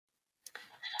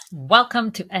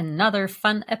Welcome to another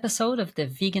fun episode of the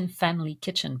Vegan Family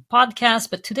Kitchen podcast.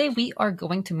 But today we are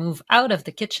going to move out of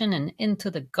the kitchen and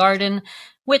into the garden,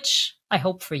 which I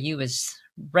hope for you is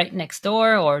right next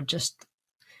door or just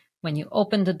when you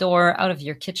open the door out of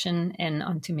your kitchen and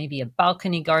onto maybe a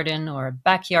balcony garden or a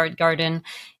backyard garden.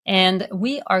 And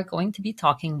we are going to be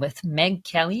talking with Meg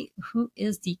Kelly, who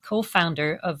is the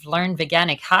co-founder of Learn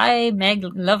Veganic. Hi, Meg.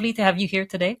 Lovely to have you here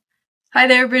today. Hi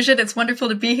there, Bridget. It's wonderful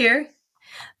to be here.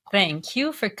 Thank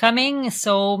you for coming.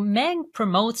 So Meg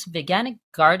promotes veganic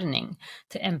gardening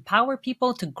to empower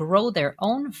people to grow their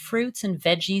own fruits and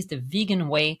veggies the vegan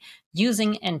way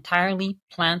using entirely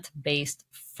plant-based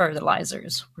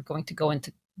fertilizers. We're going to go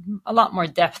into a lot more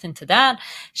depth into that.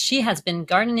 She has been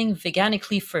gardening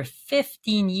veganically for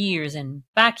 15 years in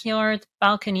backyard,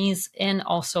 balconies, and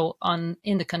also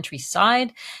in the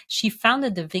countryside. She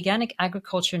founded the Veganic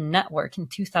Agriculture Network in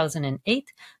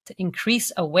 2008 to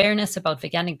increase awareness about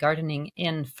veganic gardening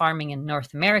in farming in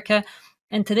North America.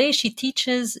 And today she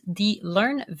teaches the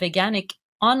Learn Veganic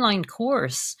online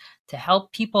course to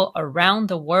help people around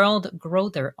the world grow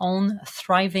their own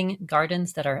thriving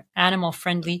gardens that are animal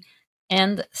friendly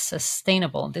and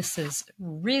sustainable. This is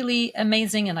really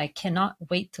amazing, and I cannot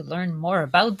wait to learn more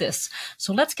about this.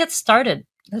 So let's get started.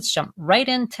 Let's jump right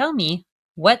in. Tell me,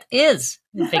 what is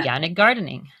veganic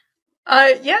gardening?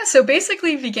 So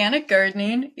basically veganic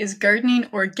gardening is gardening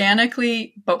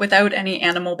organically, but without any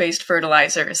animal-based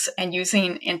fertilizers and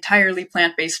using entirely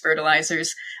plant-based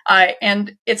fertilizers.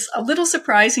 And it's a little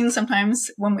surprising sometimes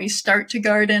when we start to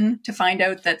garden to find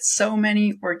out that so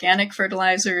many organic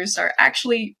fertilizers are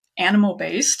actually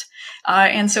animal-based.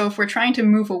 And so if we're trying to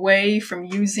move away from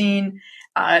using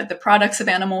the products of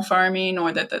animal farming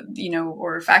or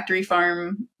or factory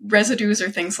farm residues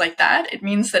or things like that, it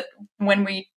means that when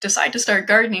we decide to start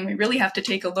gardening, we really have to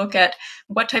take a look at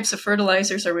what types of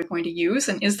fertilizers are we going to use,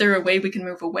 and is there a way we can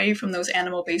move away from those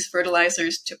animal-based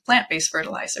fertilizers to plant-based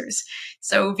fertilizers.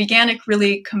 So veganic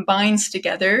really combines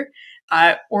together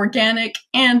organic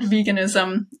and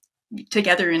veganism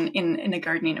together in a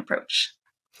gardening approach.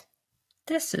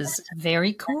 This is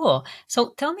very cool.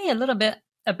 So tell me a little bit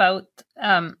about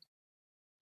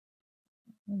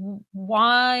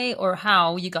why or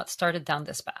how you got started down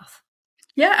this path.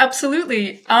 Yeah,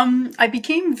 absolutely. I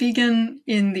became vegan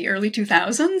in the early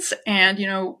 2000s, and,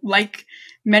 like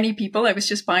many people, I was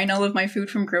just buying all of my food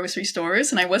from grocery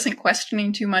stores, and I wasn't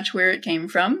questioning too much where it came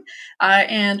from.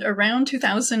 And around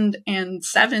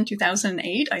 2007,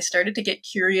 2008, I started to get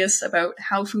curious about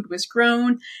how food was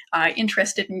grown,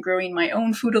 interested in growing my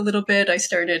own food a little bit. I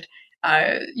started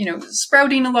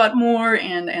sprouting a lot more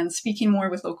and speaking more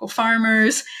with local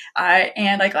farmers.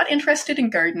 And I got interested in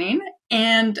gardening.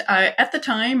 And at the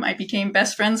time, I became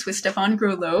best friends with Stefan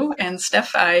Groslo. And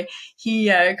Steph,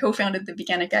 he co-founded the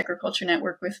Veganic Agriculture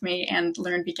Network with me and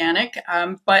Learn Veganic.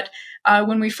 But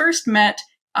when we first met,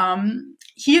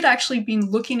 he had actually been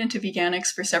looking into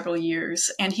veganics for several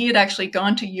years, and he had actually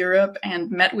gone to Europe and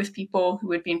met with people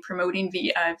who had been promoting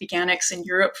veganics in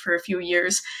Europe for a few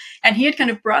years. And he had kind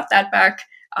of brought that back,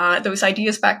 those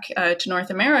ideas back to North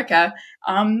America.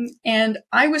 And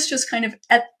I was just kind of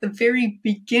at the very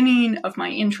beginning of my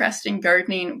interest in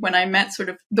gardening when I met sort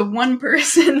of the one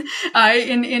person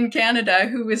in Canada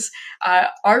who was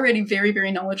already very,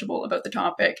 very knowledgeable about the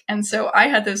topic. And so I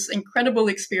had this incredible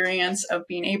experience of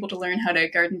being able to learn how to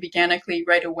garden veganically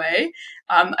right away.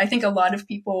 I think a lot of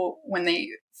people, when they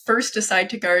first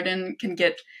decide to garden, can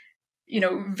get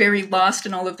very lost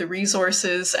in all of the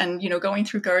resources and, going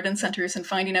through garden centers and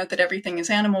finding out that everything is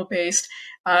animal based.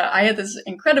 I had this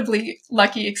incredibly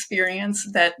lucky experience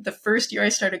that the first year I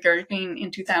started gardening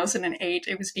in 2008,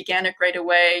 it was veganic right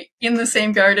away in the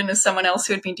same garden as someone else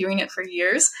who had been doing it for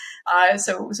years.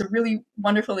 So it was a really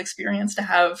wonderful experience to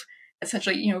have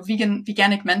essentially,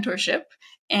 veganic mentorship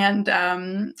and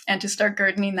to start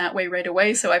gardening that way right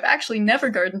away. So I've actually never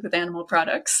gardened with animal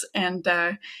products and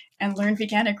learned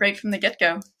veganic right from the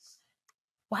get-go.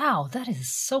 Wow, that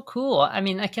is so cool. I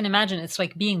mean, I can imagine it's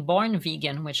like being born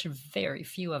vegan, which very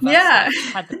few of us have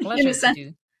had the pleasure to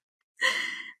do.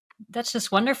 That's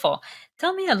just wonderful.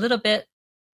 Tell me a little bit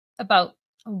about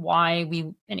why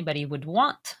anybody would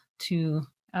want to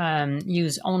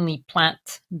use only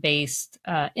plant-based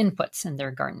inputs in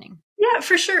their gardening. Yeah,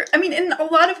 for sure. I mean, in a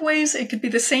lot of ways, it could be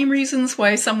the same reasons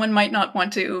why someone might not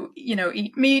want to,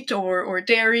 eat meat or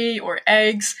dairy or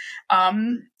eggs. A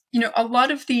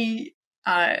lot of the,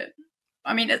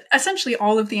 essentially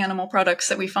all of the animal products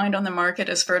that we find on the market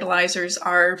as fertilizers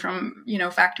are from,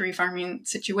 factory farming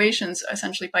situations,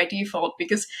 essentially by default.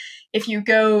 Because if you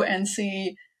go and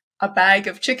see a bag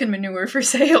of chicken manure for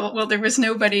sale. Well, there was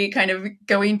nobody kind of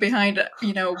going behind,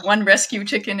 one rescue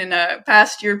chicken in a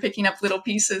pasture picking up little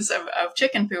pieces of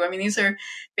chicken poo. I mean, these are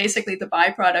basically the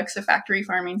byproducts of factory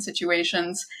farming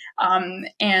situations.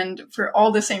 And for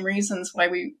all the same reasons why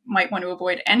we might want to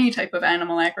avoid any type of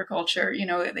animal agriculture,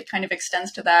 it kind of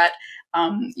extends to that.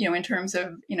 In terms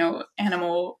of,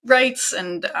 animal rights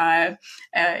and,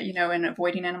 and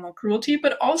avoiding animal cruelty,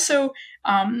 but also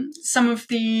some of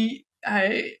the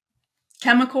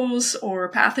chemicals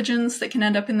or pathogens that can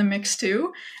end up in the mix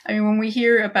too. I mean, when we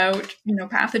hear about,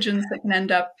 pathogens that can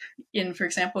end up in, for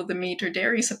example, the meat or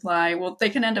dairy supply, well,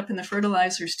 they can end up in the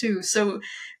fertilizers too. So,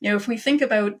 if we think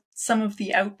about some of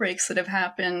the outbreaks that have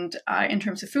happened in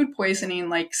terms of food poisoning,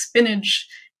 like spinach,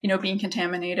 being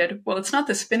contaminated. Well, it's not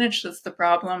the spinach that's the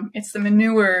problem. It's the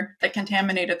manure that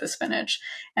contaminated the spinach.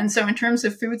 And so in terms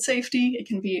of food safety, it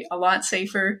can be a lot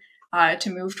safer to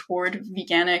move toward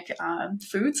veganic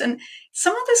foods. And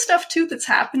some of the stuff too that's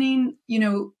happening,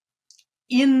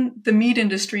 in the meat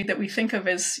industry that we think of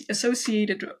as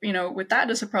associated, with that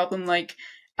as a problem, like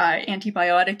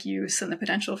antibiotic use and the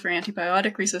potential for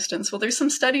antibiotic resistance. Well, there's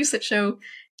some studies that show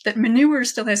that manure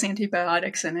still has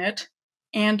antibiotics in it,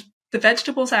 and the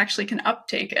vegetables actually can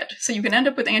uptake it. So you can end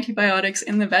up with antibiotics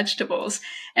in the vegetables.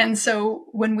 And so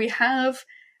when we have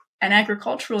an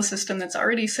agricultural system that's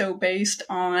already so based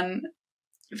on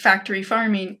factory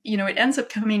farming, it ends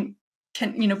up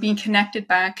being connected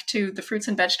back to the fruits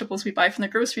and vegetables we buy from the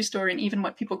grocery store and even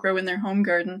what people grow in their home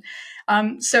garden.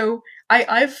 So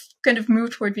I've kind of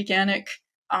moved toward veganic,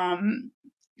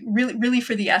 really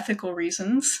for the ethical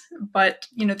reasons, but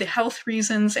the health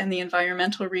reasons and the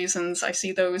environmental reasons, I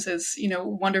see those as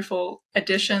wonderful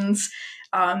additions.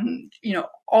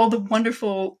 All the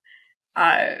wonderful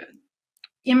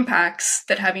impacts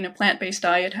that having a plant-based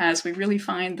diet has, we really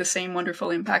find the same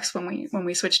wonderful impacts when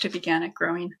we switch to veganic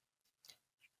growing.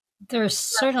 There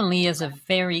certainly is a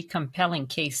very compelling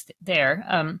case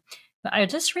there. But I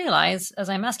just realized, as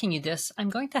I'm asking you this,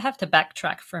 I'm going to have to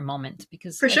backtrack for a moment,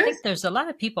 because I think there's a lot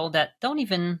of people that don't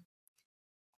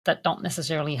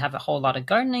necessarily have a whole lot of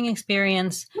gardening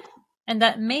experience, and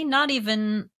that may not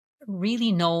even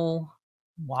really know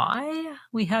why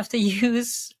we have to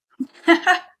use,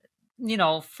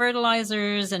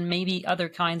 fertilizers and maybe other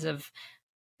kinds of,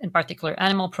 in particular,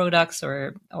 animal products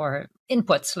or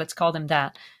inputs, let's call them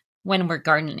that, when we're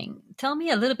gardening. Tell me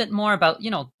a little bit more about,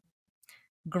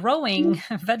 growing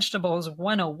vegetables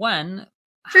 101.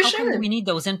 How come we need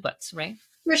those inputs, right?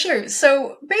 For sure.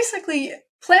 So basically,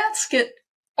 plants get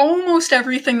almost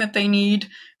everything that they need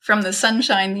from the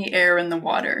sunshine, the air, and the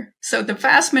water. So the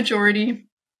vast majority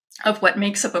of what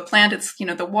makes up a plant, it's,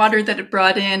 the water that it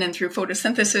brought in, and through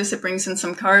photosynthesis, it brings in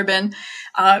some carbon.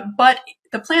 But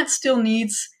the plant still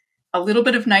needs a little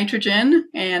bit of nitrogen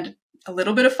and a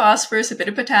little bit of phosphorus, a bit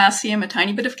of potassium, a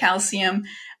tiny bit of calcium.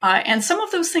 And some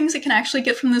of those things it can actually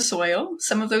get from the soil.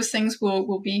 Some of those things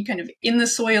will be kind of in the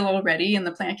soil already, and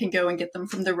the plant can go and get them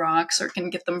from the rocks, or can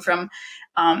get them from,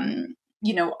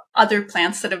 other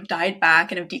plants that have died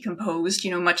back and have decomposed,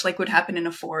 much like would happen in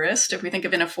a forest. If we think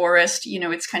of in a forest,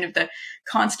 it's kind of the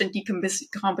constant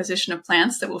decomposition of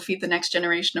plants that will feed the next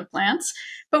generation of plants.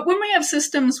 But when we have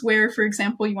systems where, for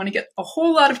example, you want to get a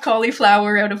whole lot of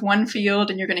cauliflower out of one field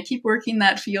and you're going to keep working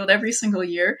that field every single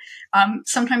year,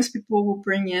 sometimes people will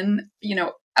bring in,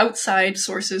 outside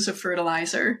sources of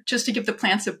fertilizer just to give the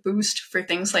plants a boost for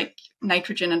things like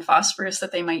nitrogen and phosphorus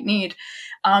that they might need.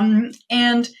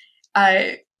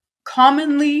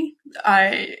 Commonly,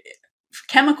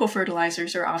 chemical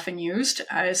fertilizers are often used.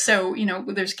 So,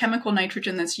 there's chemical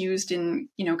nitrogen that's used in,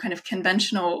 kind of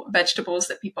conventional vegetables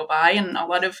that people buy. And a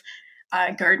lot of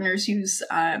gardeners use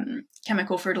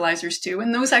chemical fertilizers too.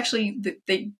 And those actually,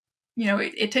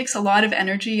 it takes a lot of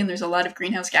energy, and there's a lot of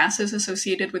greenhouse gases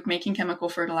associated with making chemical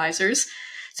fertilizers.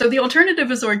 So the alternative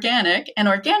is organic, and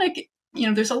organic,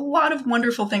 there's a lot of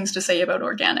wonderful things to say about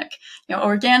organic.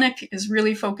 Organic is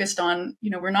really focused on,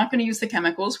 we're not going to use the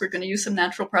chemicals. We're going to use some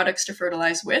natural products to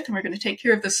fertilize with, and we're going to take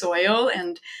care of the soil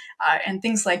and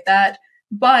things like that.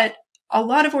 But a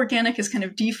lot of organic is kind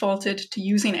of defaulted to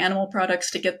using animal products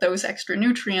to get those extra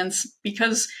nutrients,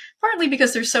 partly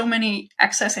because there's so many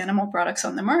excess animal products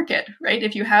on the market, right?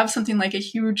 If you have something like a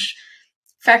huge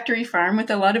factory farm with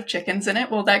a lot of chickens in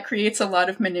it, well, that creates a lot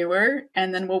of manure.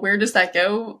 And then, well, where does that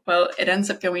go? Well, it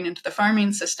ends up going into the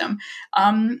farming system.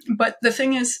 But the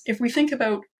thing is, if we think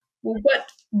about, well,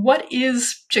 what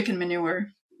is chicken manure?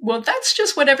 Well, that's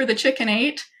just whatever the chicken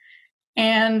ate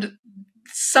and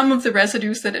some of the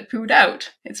residues that it pooed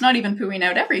out. It's not even pooing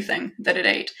out everything that it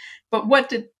ate. But what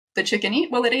did the chicken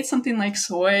eat? Well, it ate something like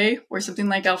soy, or something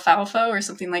like alfalfa, or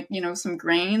something like, some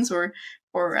grains, or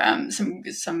or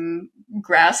some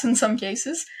grass in some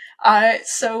cases.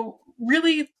 So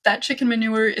really, that chicken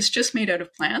manure is just made out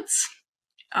of plants.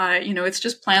 It's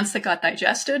just plants that got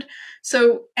digested.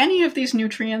 So any of these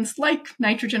nutrients, like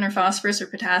nitrogen or phosphorus or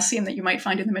potassium that you might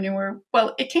find in the manure,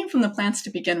 well, it came from the plants to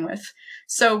begin with.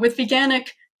 So with Veganic,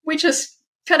 we just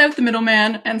cut out the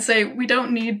middleman and say we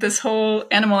don't need this whole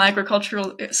animal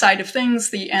agricultural side of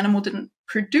things. The animal didn't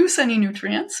produce any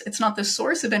nutrients. It's not the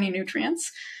source of any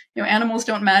nutrients. Animals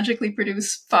don't magically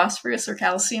produce phosphorus or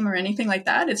calcium or anything like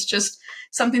that. It's just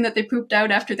something that they pooped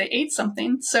out after they ate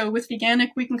something. So with Veganic,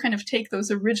 we can kind of take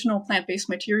those original plant-based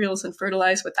materials and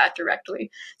fertilize with that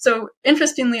directly. So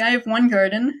interestingly, I have one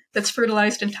garden that's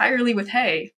fertilized entirely with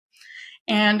hay.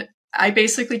 And I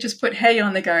basically just put hay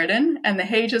on the garden, and the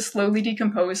hay just slowly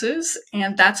decomposes,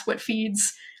 and that's what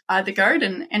feeds the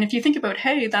garden. And if you think about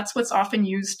hay, that's what's often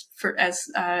used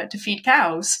to feed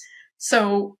cows.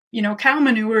 So, cow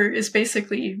manure is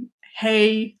basically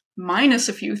hay minus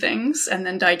a few things and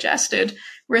then digested.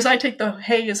 Whereas I take the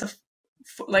hay as a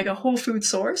whole food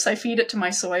source. I feed it to my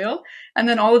soil, and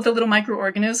then all of the little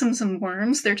microorganisms and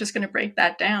worms, they're just going to break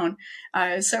that down.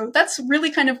 So that's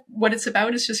really kind of what it's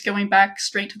about, is just going back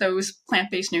straight to those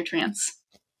plant-based nutrients.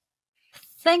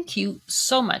 Thank you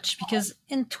so much, because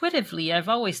intuitively I've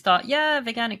always thought,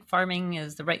 veganic farming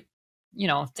is the right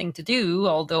thing to do,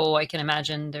 although I can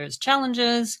imagine there's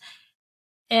challenges.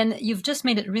 And you've just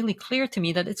made it really clear to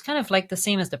me that it's kind of like the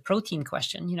same as the protein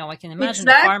question. I can imagine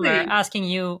a farmer asking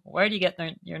you, where do you get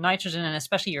your nitrogen and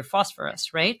especially your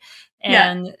phosphorus, right?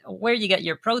 And where do you get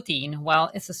your protein?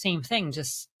 Well, it's the same thing.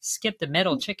 Just skip the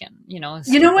middle chicken, You know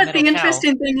what the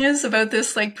interesting thing is about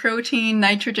this protein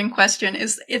nitrogen question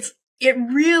is it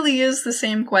really is the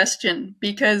same question,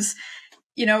 because,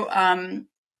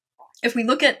 if we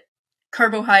look at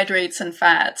carbohydrates and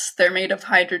fats, they're made up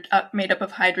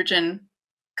of hydrogen,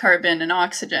 carbon, and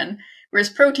oxygen, whereas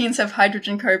proteins have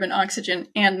hydrogen, carbon, oxygen,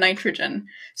 and nitrogen.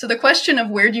 So the question of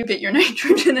where do you get your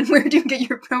nitrogen and where do you get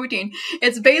your protein,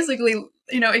 it's basically,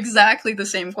 exactly the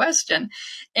same question.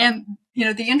 And,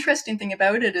 the interesting thing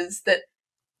about it is that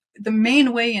the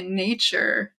main way in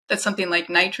nature that something like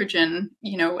nitrogen,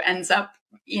 ends up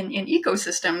in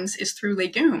ecosystems is through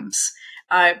legumes.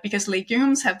 Because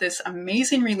legumes have this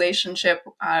amazing relationship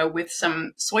with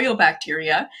some soil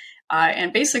bacteria.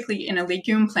 And basically in a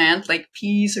legume plant like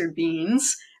peas or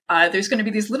beans, there's going to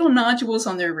be these little nodules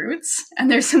on their roots,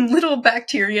 and there's some little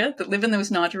bacteria that live in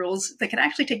those nodules that can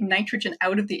actually take nitrogen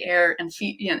out of the air and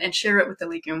and share it with the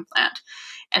legume plant.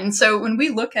 And so when we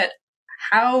look at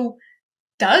how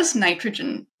does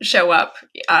nitrogen show up,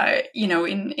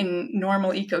 in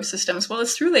normal ecosystems? Well,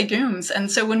 it's through legumes.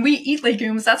 And so when we eat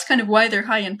legumes, that's kind of why they're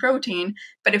high in protein.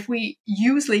 But if we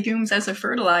use legumes as a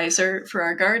fertilizer for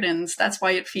our gardens, that's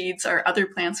why it feeds our other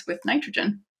plants with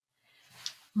nitrogen.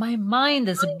 My mind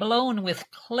is blown with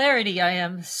clarity. I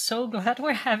am so glad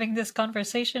we're having this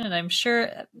conversation, and I'm sure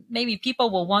maybe people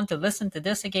will want to listen to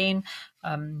this again.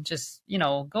 Just,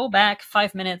 go back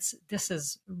 5 minutes. This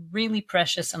is really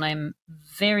precious, and I'm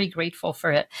very grateful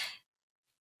for it.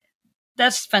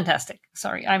 That's fantastic.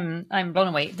 Sorry, I'm blown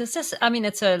away. Does this,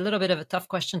 it's a little bit of a tough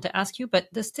question to ask you, but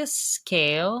does this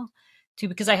scale to,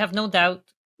 because I have no doubt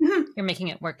you're making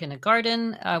it work in a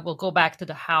garden. We'll go back to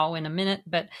the how in a minute,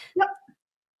 but yep.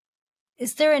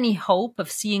 Is there any hope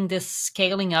of seeing this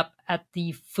scaling up at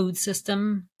the food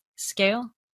system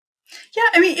scale? Yeah,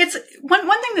 it's one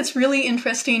thing that's really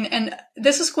interesting, and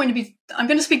this is I'm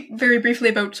going to speak very briefly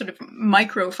about sort of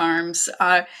micro farms,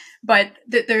 but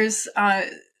there's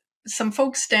some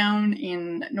folks down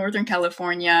in Northern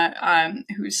California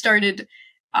who started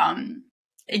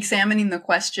examining the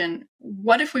question,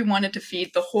 what if we wanted to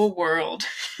feed the whole world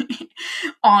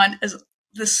on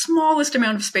the smallest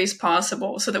amount of space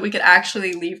possible so that we could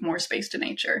actually leave more space to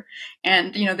nature?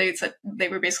 And, they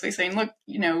were basically saying, look,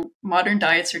 modern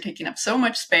diets are taking up so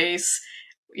much space.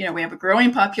 We have a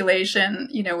growing population,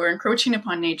 we're encroaching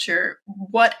upon nature.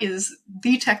 What is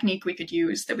the technique we could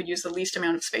use that would use the least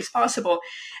amount of space possible?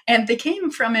 And they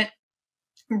came from it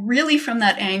really from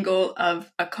that angle of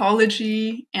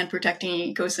ecology and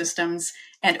protecting ecosystems.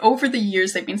 And over the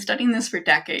years, they've been studying this for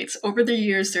decades. Over the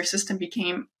years, their system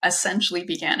became essentially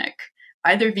veganic,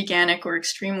 either veganic or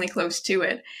extremely close to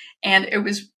it. And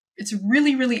it's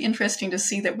really, really interesting to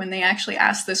see that when they actually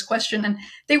asked this question, and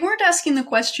they weren't asking the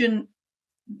question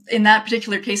in that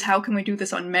particular case, how can we do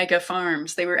this on mega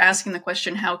farms? They were asking the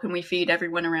question, how can we feed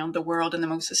everyone around the world in the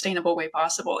most sustainable way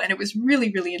possible? And it was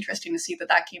really, really interesting to see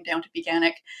that came down to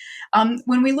veganic.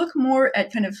 When we look more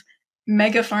at kind of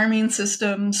mega farming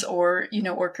systems or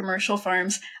or commercial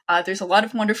farms. There's a lot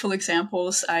of wonderful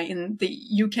examples in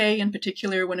the UK in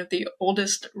particular. One of the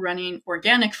oldest running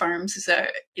organic farms is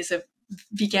a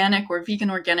veganic or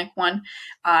vegan organic one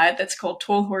that's called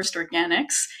Tolhurst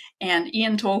Organics, and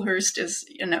Ian Tolhurst is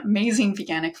an amazing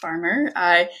veganic farmer.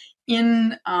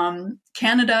 In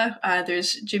Canada,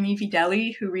 there's Jimmy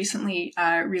Videli, who recently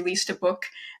released a book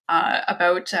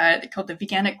about called the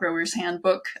Veganic Grower's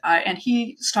Handbook, and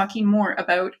he's talking more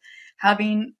about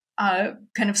having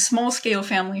kind of small scale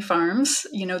family farms,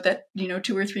 that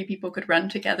 2 or 3 people could run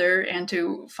together, and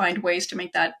to find ways to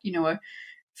make that a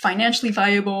financially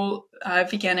viable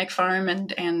veganic farm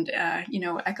and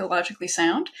ecologically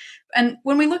sound. And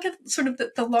when we look at sort of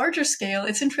the larger scale,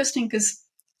 it's interesting because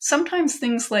sometimes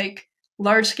things like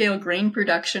large scale grain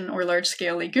production or large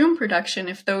scale legume production,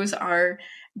 if those are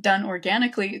done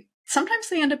organically, sometimes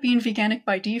they end up being veganic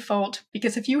by default,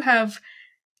 because if you have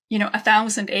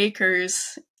 1,000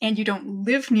 acres and you don't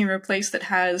live near a place that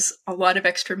has a lot of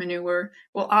extra manure,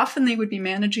 well, often they would be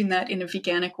managing that in a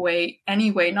veganic way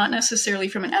anyway, not necessarily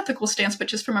from an ethical stance, but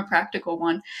just from a practical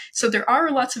one. So there are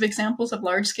lots of examples of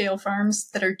large scale farms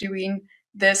that are doing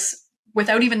this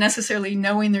without even necessarily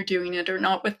knowing they're doing it, or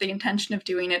not with the intention of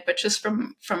doing it, but just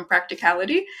from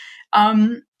practicality.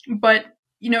 But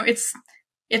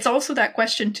it's also that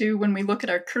question too, when we look at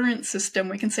our current system,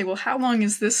 we can say, well, how long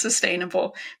is this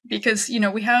sustainable? Because,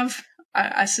 we have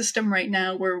a system right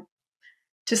now where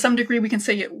to some degree we can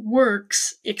say it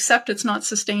works, except it's not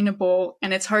sustainable,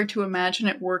 and it's hard to imagine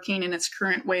it working in its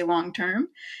current way long term.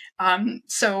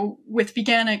 So with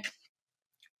veganic,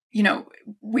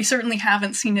 we certainly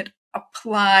haven't seen it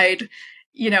applied,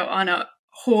 on a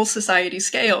whole society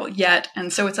scale yet.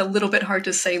 And so it's a little bit hard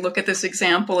to say, look at this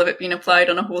example of it being applied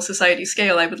on a whole society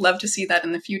scale. I would love to see that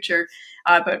in the future.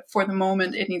 But for the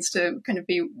moment, it needs to kind of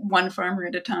be one farmer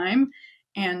at a time.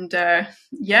 And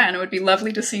and it would be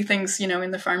lovely to see things,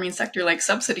 in the farming sector, like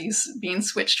subsidies being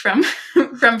switched from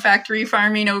from factory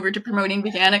farming over to promoting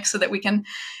veganic, so that we can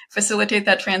facilitate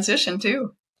that transition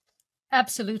too.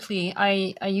 Absolutely.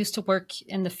 I used to work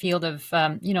in the field of,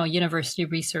 university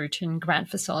research and grant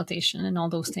facilitation and all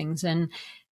those things. And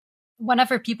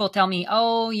whenever people tell me,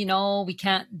 oh, we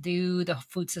can't do the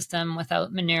food system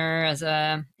without manure as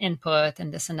a input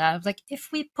and this and that, I was like, if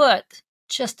we put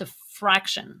just a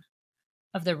fraction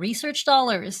of the research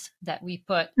dollars that we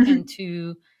put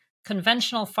into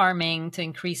conventional farming to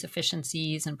increase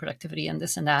efficiencies and productivity and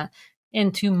this and that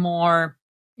into more,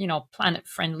 planet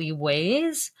friendly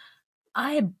ways,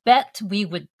 I bet we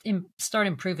would start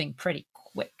improving pretty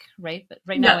quick, right? But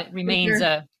right now it remains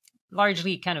a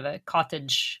largely kind of a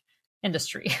cottage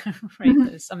industry, right,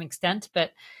 to some extent.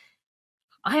 But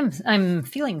I'm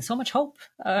feeling so much hope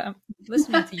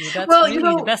listening to you. That's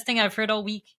really the best thing I've heard all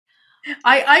week.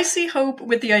 I see hope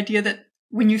with the idea that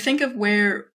when you think of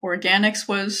where organics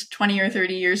was 20 or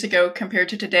 30 years ago compared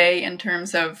to today in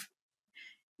terms of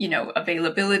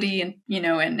availability and,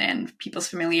 and people's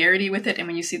familiarity with it. And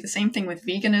when you see the same thing with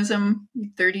veganism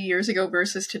 30 years ago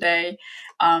versus today,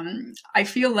 I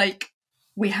feel like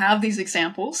we have these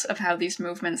examples of how these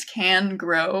movements can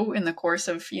grow in the course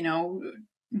of,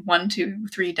 1, 2,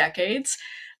 3 decades.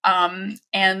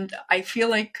 And I feel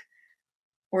like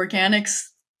organics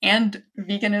and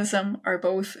veganism are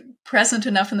both present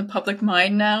enough in the public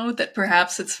mind now that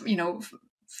perhaps it's,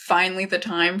 finally the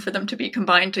time for them to be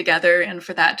combined together, and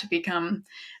for that to become,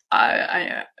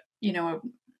 a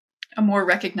more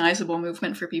recognizable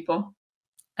movement for people.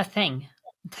 A thing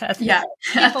that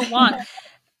people want.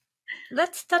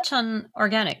 Let's touch on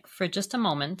organic for just a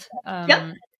moment.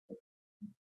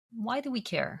 Why do we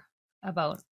care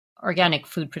about organic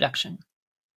food production?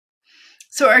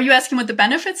 So are you asking what the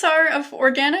benefits are of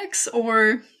organics,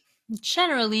 or?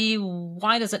 Generally,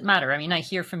 why does it matter? I mean, I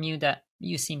hear from you that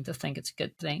you seem to think it's a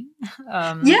good thing.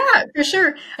 Yeah, for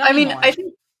sure. I mean, I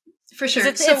think for sure.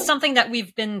 It's something that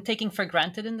we've been taking for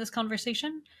granted in this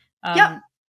conversation. But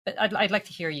I'd like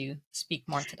to hear you speak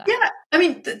more to that. Yeah, I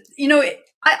mean,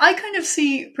 I kind of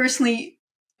see personally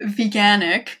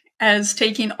veganic as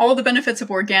taking all the benefits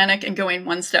of organic and going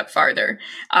one step farther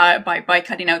by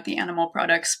cutting out the animal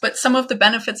products. But some of the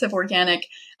benefits of organic,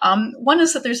 one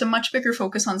is that there's a much bigger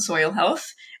focus on soil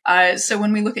health. So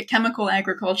when we look at chemical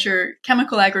agriculture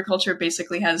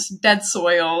basically has dead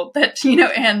soil that,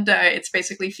 and it's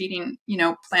basically feeding,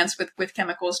 plants with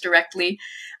chemicals directly.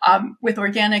 With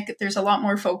organic, there's a lot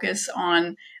more focus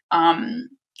on,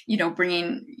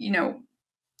 bringing,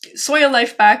 soil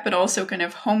life back, but also kind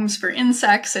of homes for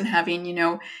insects, and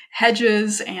having,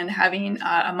 hedges, and having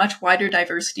a much wider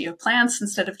diversity of plants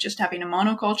instead of just having a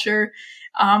monoculture.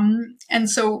 And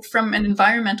so, from an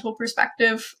environmental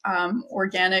perspective,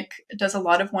 organic does a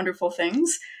lot of wonderful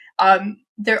things.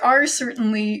 There are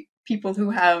certainly people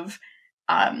who have,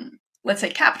 let's say,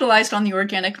 capitalized on the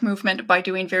organic movement by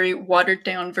doing very watered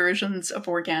down versions of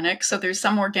organic. So there's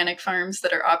some organic farms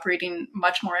that are operating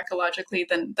much more ecologically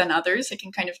than others. It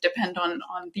can kind of depend on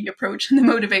the approach and the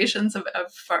motivations of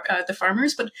the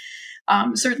farmers. But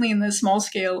certainly in the small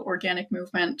scale organic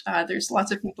movement, there's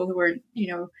lots of people who are,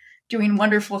 doing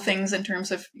wonderful things in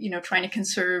terms of, trying to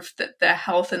conserve the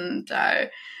health and,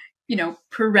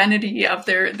 perenity of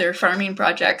their farming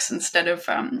projects instead of,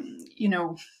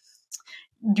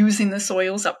 using the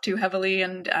soils up too heavily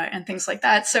and things like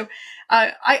that. So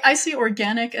I see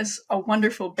organic as a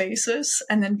wonderful basis,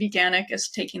 and then veganic as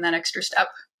taking that extra step.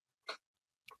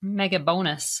 Mega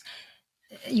bonus.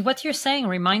 What you're saying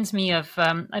reminds me of,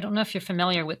 I don't know if you're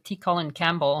familiar with T. Colin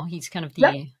Campbell. He's kind of the,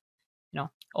 Yep.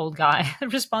 Old guy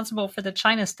responsible for the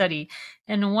China study.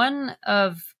 And one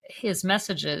of his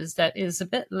messages that is a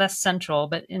bit less central,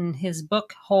 but in his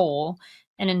book Whole,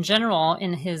 and in general,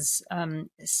 in his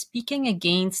speaking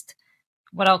against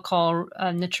what I'll call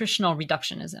nutritional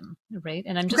reductionism, right?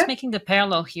 And I'm just Okay. making the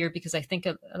parallel here because I think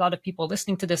a lot of people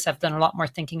listening to this have done a lot more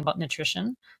thinking about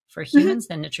nutrition for humans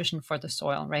than nutrition for the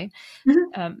soil, right?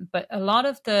 Mm-hmm. But a lot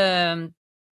of the,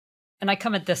 and I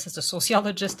come at this as a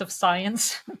sociologist of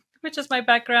science, which is my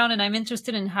background, and I'm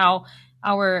interested in how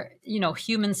our,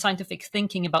 human scientific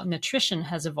thinking about nutrition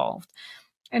has evolved.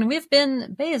 And we've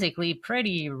been basically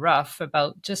pretty rough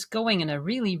about just going in a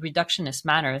really reductionist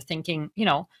manner, thinking,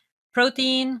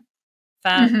 protein,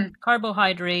 fat, Mm-hmm.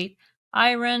 carbohydrate,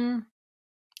 iron,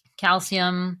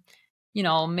 calcium,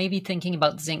 maybe thinking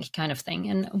about zinc kind of thing.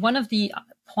 And one of the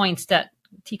points that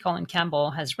T. Colin Campbell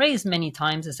has raised many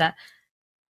times is that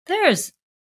there's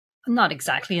not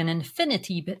exactly an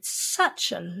infinity, but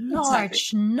such a Exactly.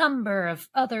 large number of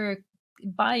other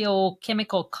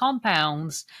biochemical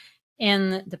compounds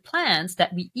in the plants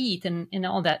that we eat and in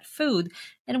all that food.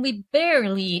 And we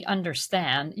barely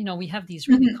understand, we have these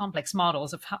really Mm-hmm. complex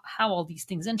models of how all these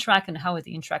things interact and how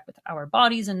they interact with our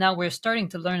bodies. And now we're starting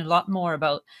to learn a lot more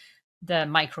about the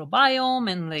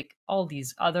microbiome and like all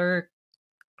these other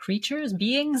creatures,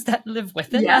 beings that live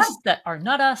within Yeah. us that are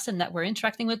not us and that we're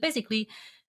interacting with. Basically,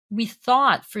 we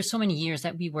thought for so many years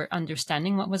that we were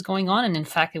understanding what was going on. And in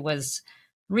fact, it was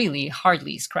really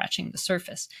hardly scratching the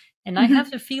surface. And I have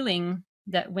Mm-hmm. the feeling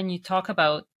that when you talk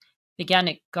about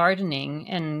organic gardening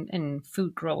and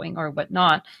food growing or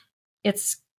whatnot,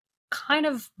 it's kind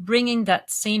of bringing that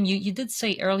same, you did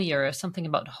say earlier something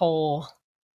about whole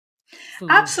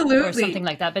food or something Absolutely.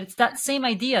 like that, but it's that same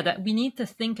idea that we need to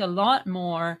think a lot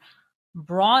more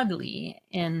broadly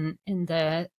in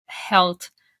the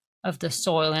health of the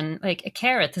soil. And like a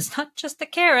carrot is not just a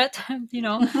carrot,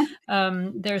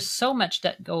 there's so much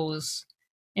that goes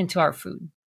into our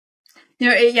food.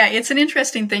 Yeah, it's an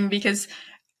interesting thing because,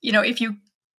 if you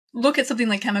look at something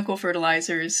like chemical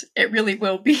fertilizers, it really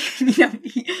will be,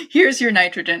 here's your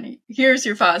nitrogen, here's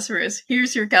your phosphorus,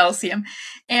 here's your calcium.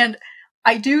 And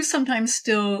I do sometimes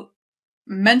still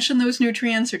mention those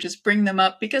nutrients or just bring them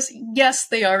up because yes,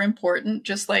 they are important,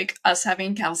 just like us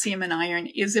having calcium and iron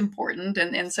is important.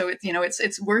 And so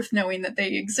it's worth knowing that they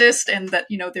exist and that,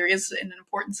 there is an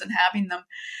importance in having them.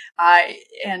 Uh,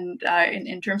 and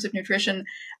in terms of nutrition.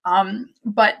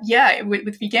 But yeah,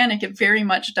 with veganic, it very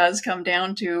much does come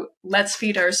down to let's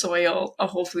feed our soil a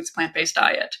whole foods plant-based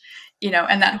diet,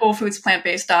 and that whole foods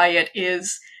plant-based diet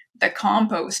is the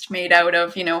compost made out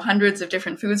of, hundreds of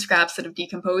different food scraps that have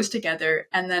decomposed together.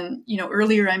 And then,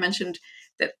 earlier I mentioned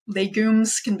that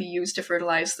legumes can be used to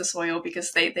fertilize the soil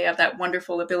because they have that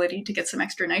wonderful ability to get some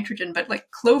extra nitrogen. But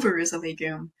like clover is a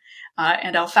legume,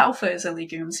 and alfalfa is a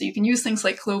legume. So you can use things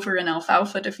like clover and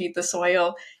alfalfa to feed the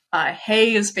soil.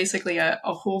 Hay is basically a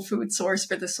whole food source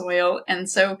for the soil. And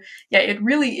so, yeah, it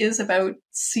really is about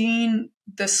seeing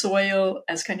the soil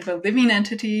as kind of a living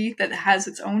entity that has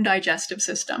its own digestive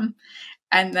system.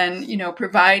 And then,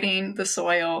 providing the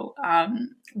soil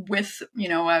with,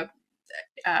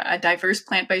 a diverse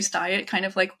plant-based diet, kind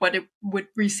of like what it would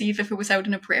receive if it was out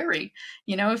in a prairie.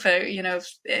 If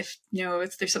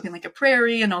there's something like a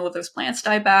prairie and all of those plants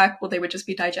die back, well, they would just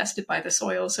be digested by the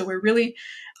soil. So we're really,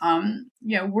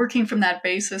 working from that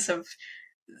basis of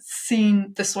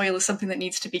seeing the soil as something that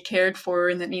needs to be cared for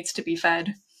and that needs to be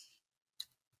fed.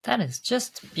 That is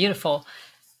just beautiful.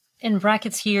 In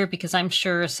brackets here, because I'm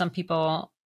sure some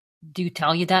people do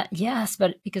tell you that, yes,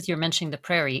 but because you're mentioning the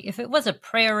prairie. If it was a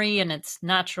prairie in its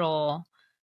natural,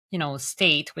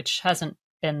 state, which hasn't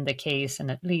been the case in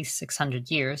at least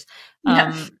 600 years,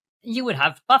 Yeah. you would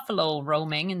have buffalo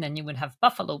roaming and then you would have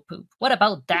buffalo poop. What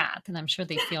about that? And I'm sure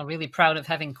they feel really proud of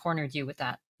having cornered you with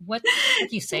that. What do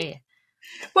you say?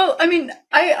 Well, I mean,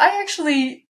 I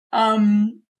actually,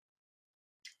 I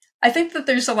think that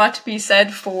there's a lot to be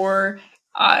said for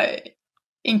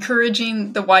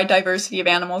encouraging the wide diversity of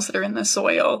animals that are in the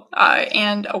soil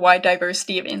and a wide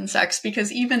diversity of insects,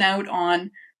 because even out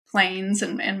on plains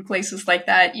and places like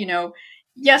that,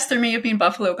 yes, there may have been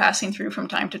buffalo passing through from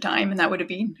time to time, and that would have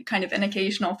been kind of an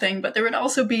occasional thing, but there would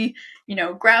also be,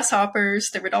 grasshoppers.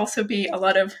 There would also be a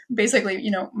lot of basically,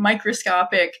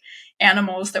 microscopic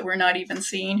animals that we're not even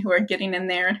seeing who are getting in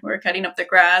there and who are cutting up the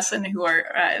grass and who are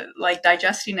like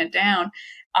digesting it down.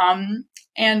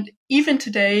 And even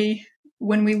today,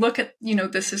 when we look at,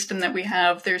 the system that we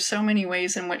have, there's so many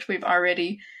ways in which we've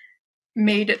already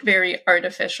made it very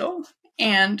artificial.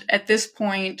 And at this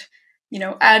point,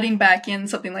 adding back in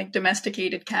something like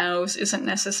domesticated cows isn't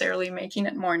necessarily making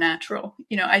it more natural.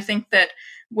 I think that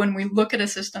when we look at a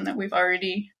system that we've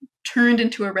already turned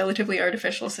into a relatively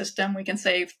artificial system, we can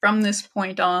say from this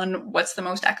point on, what's the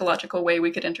most ecological way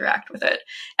we could interact with it?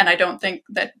 And I don't think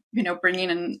that, bringing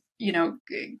in,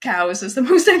 cows is the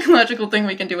most ecological thing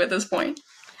we can do at this point.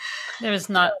 There's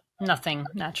nothing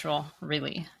natural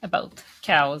really about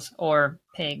cows or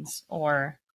pigs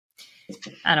or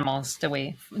animals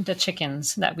the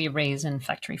chickens that we raise in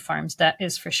factory farms. That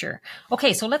is for sure.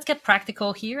 Okay, so let's get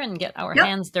practical here and get our Yep.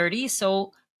 hands dirty.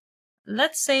 So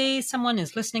let's say someone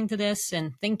is listening to this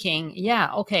and thinking,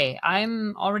 yeah, okay,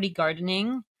 I'm already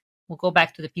gardening. We'll go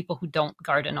back to the people who don't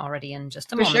garden already in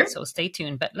just a For moment, sure. so stay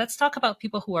tuned. But let's talk about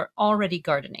people who are already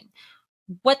gardening.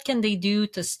 What can they do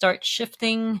to start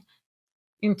shifting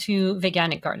into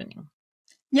veganic gardening?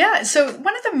 Yeah, so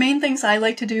one of the main things I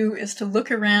like to do is to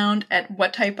look around at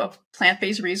what type of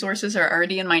plant-based resources are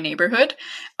already in my neighborhood.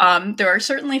 There are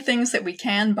certainly things that we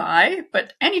can buy,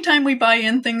 but anytime we buy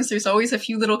in things, there's always a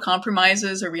few little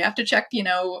compromises, or we have to check,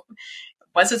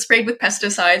 was it sprayed with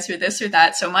pesticides or this or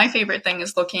that? So my favorite thing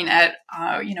is looking at,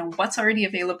 what's already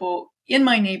available in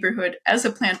my neighborhood as a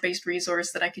plant-based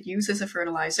resource that I could use as a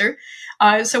fertilizer.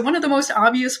 So one of the most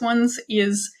obvious ones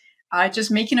is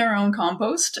just making our own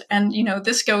compost. And,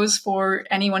 this goes for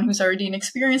anyone who's already an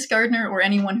experienced gardener or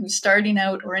anyone who's starting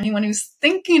out or anyone who's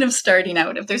thinking of starting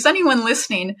out. If there's anyone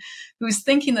listening who's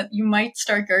thinking that you might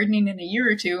start gardening in a year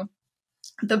or two,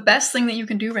 the best thing that you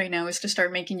can do right now is to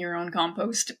start making your own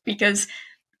compost, because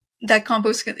that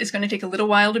compost is going to take a little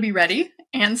while to be ready.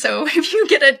 And so if you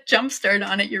get a jump start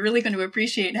on it, you're really going to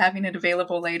appreciate having it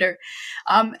available later.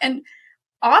 And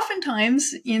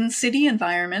oftentimes in city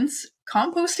environments,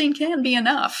 composting can be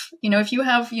enough. If you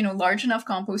have, large enough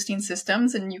composting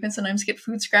systems, and you can sometimes get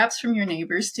food scraps from your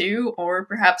neighbors too, or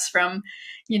perhaps from,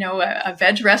 a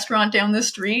veg restaurant down the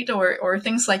street or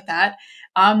things like that.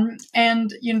 And,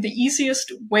 the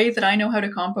easiest way that I know how to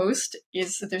compost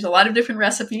is that there's a lot of different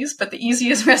recipes, but the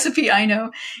easiest recipe I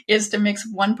know is to mix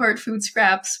 1 part food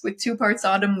scraps with 2 parts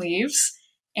autumn leaves.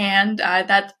 And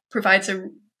that provides a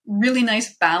really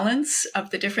nice balance of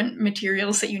the different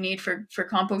materials that you need for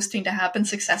composting to happen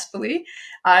successfully.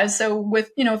 So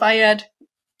with, if I add,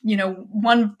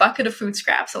 1 bucket of food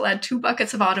scraps, I'll add 2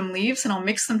 buckets of autumn leaves and I'll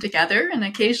mix them together, and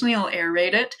occasionally I'll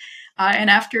aerate it.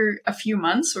 And after a few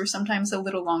months, or sometimes a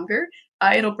little longer,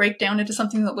 it'll break down into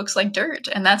something that looks like dirt.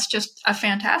 And that's just a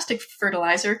fantastic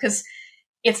fertilizer because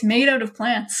it's made out of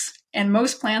plants. And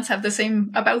most plants have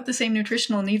about the same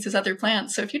nutritional needs as other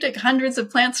plants. So if you take hundreds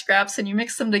of plant scraps and you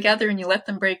mix them together and you let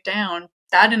them break down,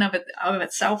 that in of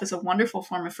itself is a wonderful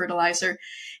form of fertilizer.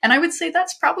 And I would say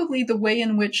that's probably the way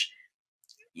in which,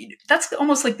 that's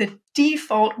almost like the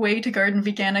default way to garden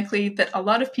veganically, that a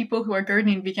lot of people who are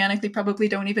gardening veganically probably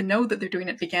don't even know that they're doing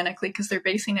it veganically because they're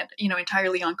basing it,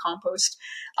 entirely on compost.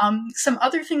 Some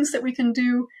other things that we can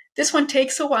do, this one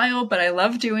takes a while, but I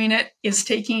love doing it, is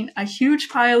taking a huge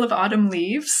pile of autumn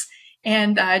leaves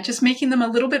and just making them a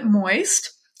little bit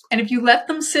moist. And if you let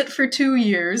them sit for 2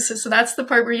 years, so that's the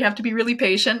part where you have to be really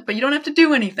patient, but you don't have to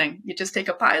do anything. You just take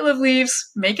a pile of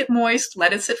leaves, make it moist,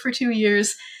 let it sit for 2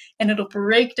 years, and it'll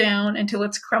break down until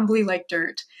it's crumbly like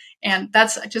dirt. And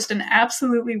that's just an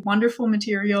absolutely wonderful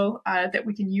material that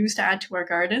we can use to add to our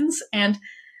gardens. And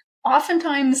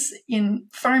oftentimes in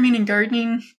farming and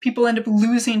gardening, people end up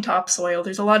losing topsoil.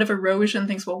 There's a lot of erosion.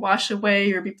 Things will wash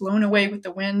away or be blown away with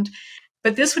the wind.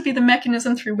 But this would be the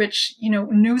mechanism through which,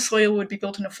 new soil would be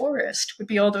built in a forest, would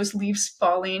be all those leaves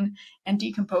falling and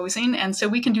decomposing. And so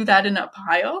we can do that in a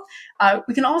pile.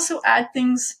 We can also add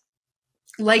things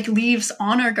like leaves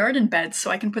on our garden beds.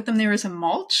 So I can put them there as a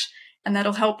mulch, and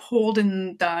that'll help hold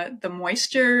in the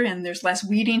moisture, and there's less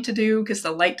weeding to do because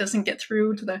the light doesn't get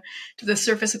through to the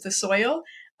surface of the soil.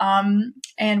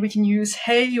 And we can use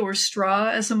hay or straw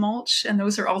as a mulch. And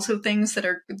those are also things that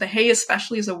are, the hay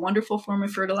especially is a wonderful form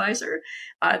of fertilizer.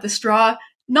 The straw,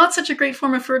 not such a great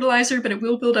form of fertilizer, but it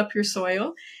will build up your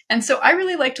soil. And so I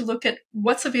really like to look at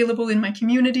what's available in my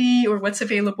community or what's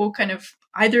available kind of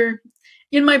either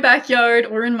in my backyard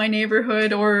or in my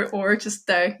neighborhood or just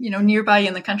nearby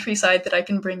in the countryside that I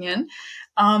can bring in.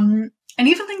 And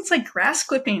even things like grass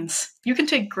clippings. You can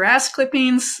take grass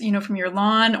clippings, from your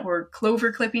lawn or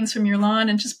clover clippings from your lawn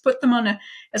and just put them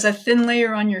as a thin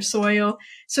layer on your soil.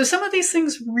 So some of these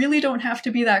things really don't have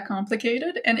to be that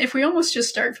complicated. And if we almost just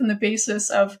start from the basis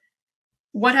of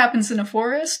what happens in a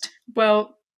forest,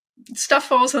 well, stuff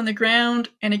falls on the ground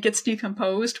and it gets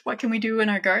decomposed. What can we do in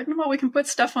our garden? Well, we can put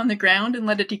stuff on the ground and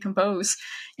let it decompose,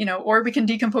 or we can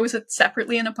decompose it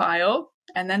separately in a pile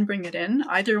and then bring it in.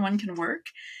 Either one can work.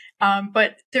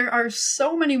 But there are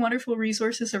so many wonderful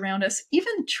resources around us,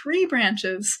 even tree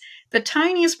branches, the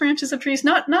tiniest branches of trees,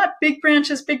 not big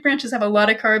branches. Big branches have a lot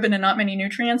of carbon and not many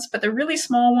nutrients, but the really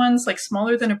small ones, like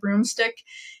smaller than a broomstick,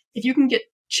 if you can get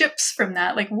chips from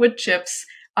that, like wood chips,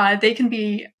 they can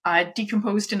be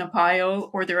decomposed in a pile,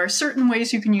 or there are certain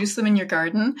ways you can use them in your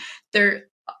garden. They're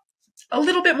a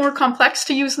little bit more complex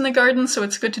to use in the garden, so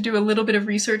it's good to do a little bit of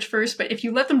research first. But if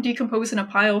you let them decompose in a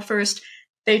pile first,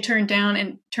 they turn down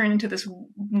and turn into this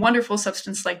wonderful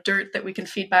substance like dirt that we can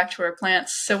feed back to our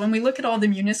plants. So when we look at all the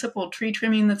municipal tree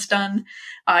trimming that's done,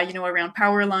 around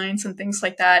power lines and things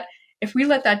like that, if we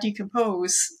let that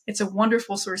decompose, it's a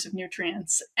wonderful source of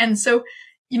nutrients. And so,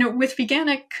 with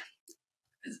Veganic,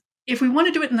 if we want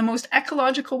to do it in the most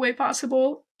ecological way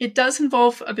possible, it does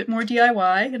involve a bit more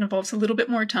DIY. It involves a little bit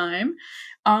more time.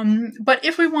 But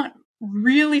if we want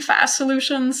really fast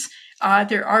solutions,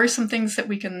 there are some things that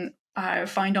we can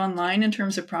find online in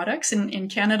terms of products. In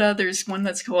Canada, there's one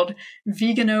that's called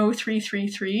Vegano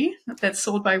 333 that's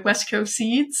sold by West Coast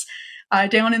Seeds.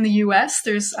 Down in the US,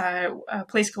 there's a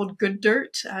place called Good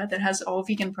Dirt that has all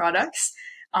vegan products.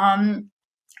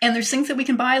 And there's things that we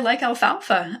can buy like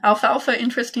alfalfa. Alfalfa,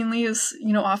 interestingly, is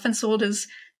often sold as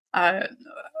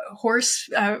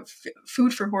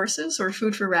food for horses or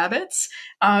food for rabbits,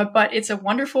 but it's a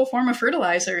wonderful form of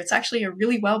fertilizer. It's actually a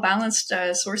really well-balanced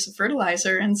source of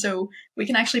fertilizer, and so we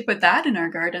can actually put that in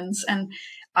our gardens. And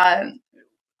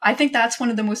I think that's one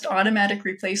of the most automatic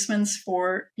replacements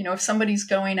for, if somebody's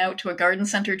going out to a garden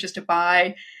center just to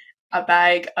buy a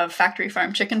bag of factory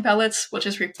farm chicken pellets, we'll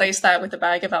just replace that with a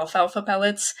bag of alfalfa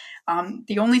pellets.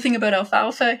 The only thing about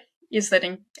alfalfa is that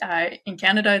in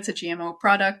Canada, it's a GMO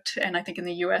product, and I think in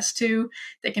the US too,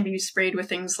 they can be sprayed with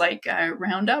things like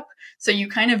Roundup. So you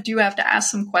kind of do have to ask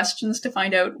some questions to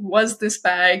find out, was this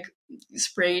bag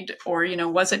sprayed, or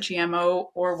was it GMO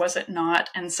or was it not?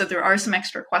 And so there are some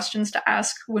extra questions to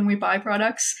ask when we buy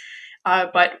products,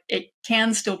 but it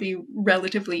can still be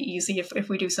relatively easy if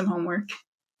we do some homework.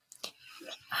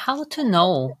 How to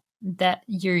know that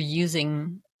you're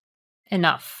using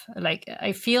enough? Like,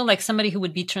 I feel like somebody who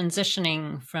would be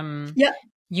transitioning from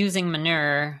using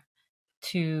manure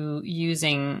to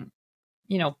using,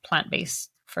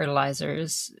 plant-based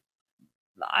fertilizers,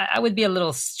 I would be a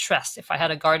little stressed if I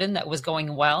had a garden that was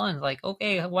going well and like,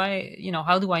 okay, why,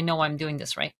 how do I know I'm doing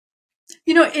this right?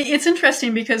 It's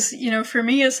interesting because, for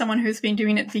me as someone who's been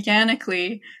doing it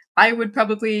veganically, I would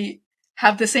probably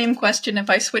have the same question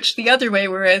if I switched the other way,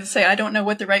 where I'd say, I don't know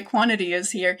what the right quantity is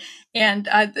here. And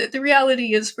the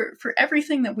reality is for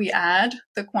everything that we add,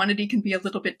 the quantity can be a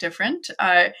little bit different.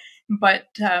 But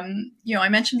I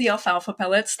mentioned the alfalfa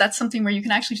pellets. That's something where you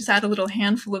can actually just add a little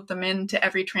handful of them into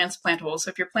every transplant hole.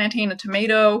 So if you're planting a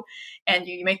tomato and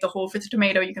you make the hole for the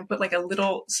tomato, you can put like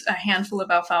a handful of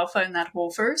alfalfa in that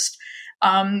hole first.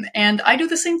 And I do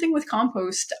the same thing with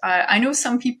compost. I know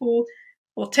some people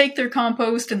will take their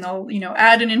compost and they'll,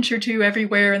 add an inch or two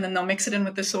everywhere, and then they'll mix it in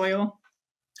with the soil.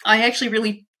 I actually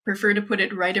really prefer to put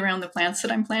it right around the plants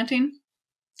that I'm planting.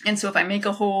 And so if I make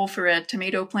a hole for a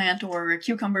tomato plant or a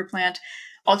cucumber plant,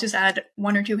 I'll just add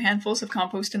 1 or 2 handfuls of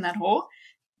compost in that hole.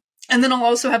 And then I'll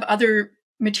also have other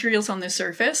materials on the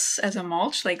surface as a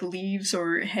mulch, like leaves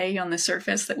or hay on the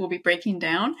surface that will be breaking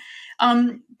down.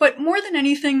 But more than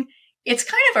anything, it's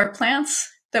kind of our plants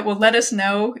that will let us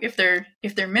know if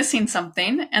they're missing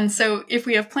something. And so if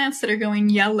we have plants that are going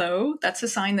yellow, that's a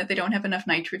sign that they don't have enough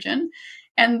nitrogen.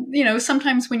 And,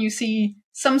 sometimes when you see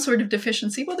some sort of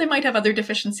deficiency, well, they might have other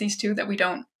deficiencies too that we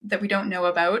don't know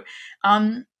about.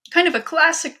 Kind of a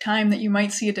classic time that you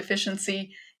might see a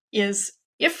deficiency is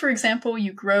if, for example,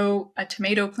 you grow a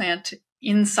tomato plant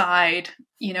inside,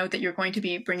 that you're going to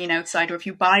be bringing outside, or if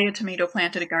you buy a tomato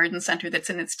plant at a garden center that's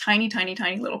in its tiny, tiny,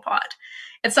 tiny little pot.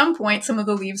 at some point, some of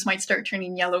the leaves might start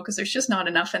turning yellow because there's just not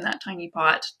enough in that tiny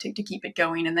pot to keep it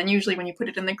going. And then usually when you put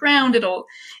it in the ground, it'll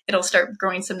start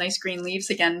growing some nice green leaves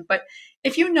again. But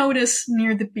if you notice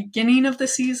near the beginning of the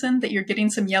season that you're getting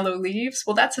some yellow leaves,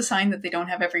 well, that's a sign that they don't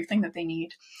have everything that they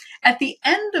need. At the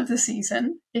end of the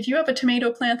season, if you have a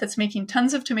tomato plant that's making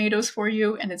tons of tomatoes for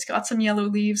you and it's got some yellow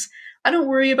leaves, I don't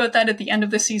worry about that at the end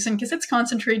of the season because it's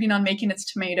concentrating on making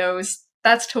its tomatoes.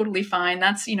 That's totally fine.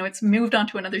 That's, it's moved on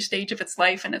to another stage of its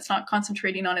life and it's not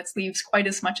concentrating on its leaves quite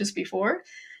as much as before.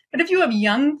 But if you have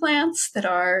young plants that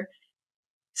are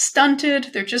stunted,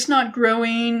 they're just not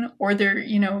growing, or they're,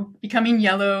 becoming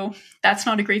yellow, that's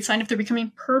not a great sign. If they're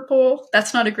becoming purple,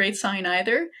 that's not a great sign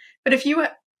either. But if you,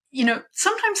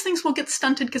 sometimes things will get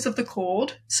stunted because of the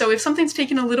cold. So if something's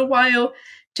taken a little while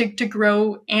to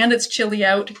grow and it's chilly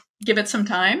out, give it some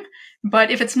time.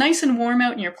 But if it's nice and warm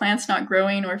out and your plant's not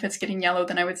growing, or if it's getting yellow,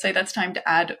 then I would say that's time to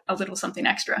add a little something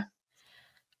extra.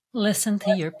 Listen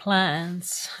to your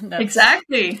plants.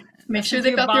 Exactly. Make sure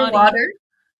they've got body. their water.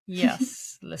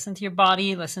 Yes. Listen to your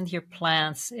body, listen to your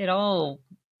plants. It all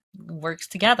works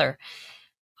together.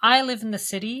 I live in the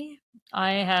city.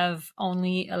 I have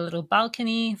only a little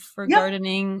balcony for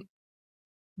gardening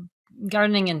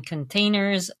in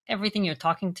containers. Everything you're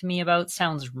talking to me about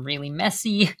sounds really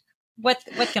messy. What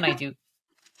can I do?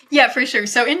 Yeah, for sure.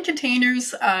 So in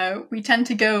containers, we tend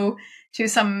to go to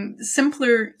some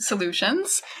simpler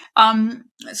solutions.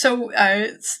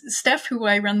 Steph, who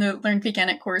I run the Learn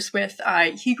Veganic course with,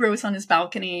 he grows on his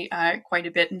balcony quite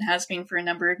a bit and has been for a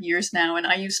number of years now. And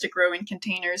I used to grow in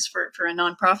containers for a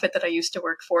nonprofit that I used to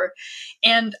work for.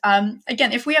 And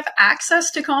again, if we have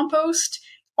access to compost,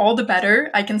 all the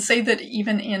better. I can say that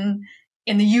even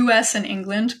in the US and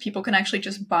England, people can actually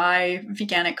just buy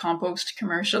veganic compost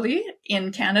commercially.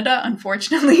 In Canada,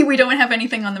 unfortunately, we don't have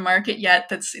anything on the market yet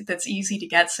that's easy to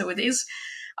get. So it is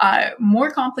more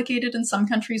complicated in some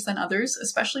countries than others,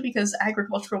 especially because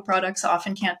agricultural products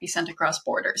often can't be sent across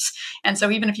borders. And so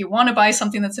even if you want to buy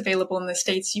something that's available in the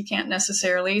States, you can't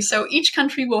necessarily. So each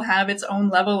country will have its own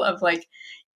level of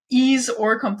ease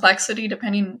or complexity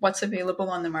depending what's available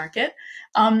on the market.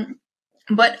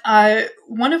 But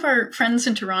one of our friends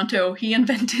in Toronto, he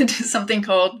invented something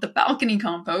called the balcony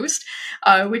compost,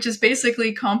 which is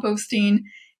basically composting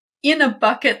in a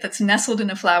bucket that's nestled in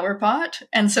a flower pot.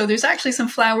 And so there's actually some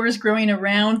flowers growing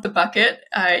around the bucket,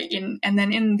 and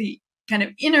then in the kind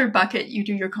of inner bucket, you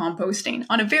do your composting.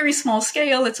 On a very small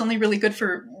scale, it's only really good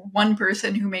for one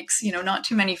person who makes, not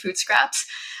too many food scraps.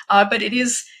 But it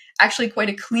is actually quite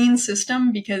a clean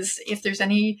system because if there's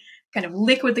any kind of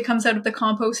liquid that comes out of the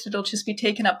compost, it'll just be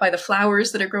taken up by the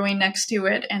flowers that are growing next to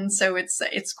it. And so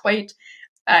it's quite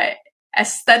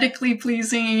aesthetically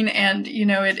pleasing, and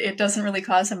it doesn't really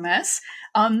cause a mess.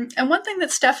 And one thing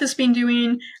that Steph has been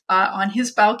doing on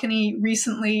his balcony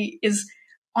recently is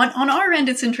on our end,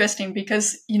 it's interesting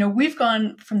because we've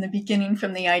gone from the beginning,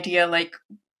 from the idea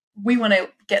we want to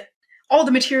get all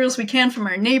the materials we can from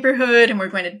our neighborhood, and we're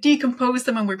going to decompose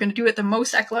them, and we're going to do it the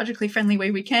most ecologically friendly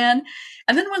way we can.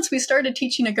 And then once we started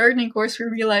teaching a gardening course, we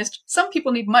realized some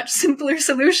people need much simpler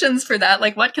solutions for that.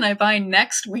 Like, what can I buy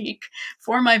next week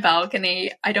for my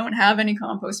balcony? I don't have any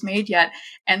compost made yet.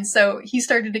 And so he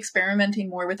started experimenting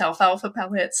more with alfalfa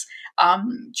pellets,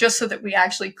 just so that we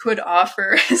actually could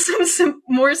offer some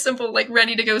more simple,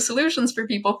 ready to go solutions for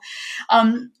people.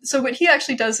 So what he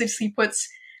actually does is he puts,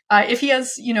 if he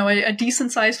has, a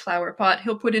decent sized flower pot,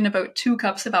 he'll put in about 2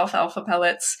 cups of alfalfa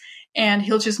pellets and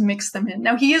he'll just mix them in.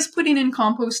 Now he is putting in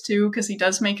compost too, because he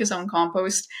does make his own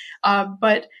compost.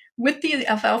 But with the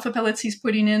alfalfa pellets he's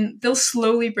putting in, they'll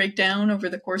slowly break down over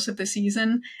the course of the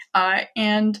season.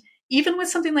 And even with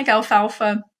something like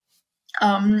alfalfa,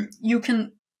 you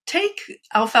can take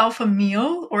alfalfa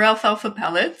meal or alfalfa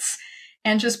pellets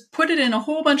and just put it in a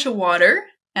whole bunch of water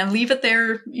and leave it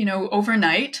there,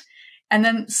 overnight. And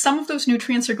then some of those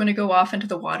nutrients are going to go off into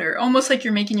the water, almost like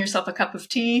you're making yourself a cup of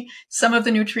tea. Some of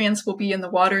the nutrients will be in the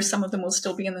water. Some of them will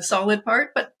still be in the solid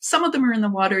part, but some of them are in the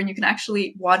water, and you can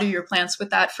actually water your plants with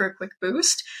that for a quick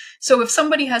boost. So if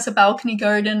somebody has a balcony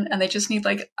garden and they just need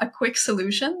a quick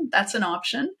solution, that's an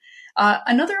option.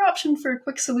 Another option for a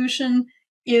quick solution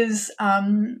is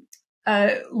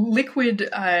liquid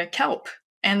kelp.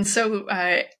 And so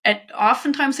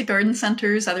oftentimes at garden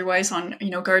centers, otherwise on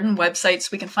garden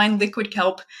websites, we can find liquid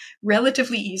kelp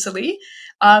relatively easily.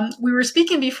 We were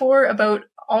speaking before about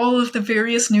all of the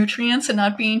various nutrients and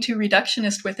not being too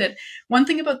reductionist with it. One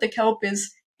thing about the kelp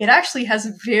is it actually has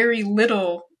very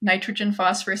little nitrogen,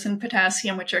 phosphorus, and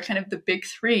potassium, which are kind of the big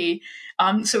 3.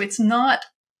 So it's not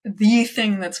the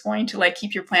thing that's going to like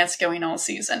keep your plants going all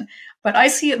season. But I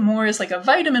see it more as like a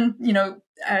vitamin,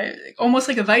 almost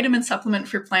like a vitamin supplement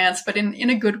for plants, but in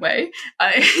a good way.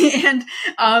 And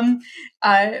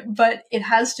but it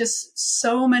has just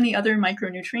so many other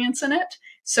micronutrients in it.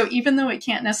 So even though it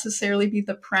can't necessarily be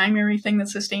the primary thing that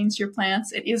sustains your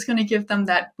plants, it is going to give them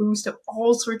that boost of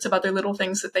all sorts of other little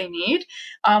things that they need.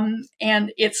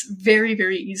 And it's very,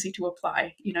 very easy to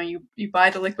apply. You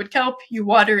buy the liquid kelp, you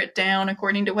water it down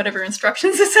according to whatever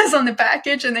instructions it says on the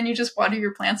package, and then you just water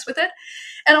your plants with it.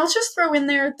 And I'll just throw in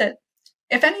there that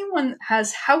if anyone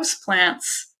has house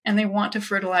plants and they want to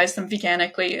fertilize them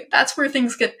veganically, that's where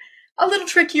things get a little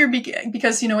trickier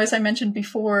because, as I mentioned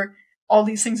before, all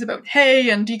these things about hay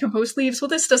and decomposed leaves, well,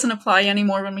 this doesn't apply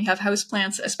anymore when we have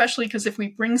houseplants, especially because if we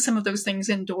bring some of those things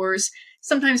indoors,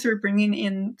 sometimes we're bringing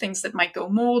in things that might go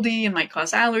moldy and might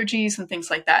cause allergies and things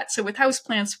like that. So with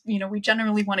houseplants, we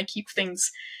generally want to keep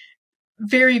things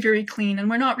very, very clean. And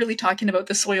we're not really talking about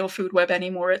the soil food web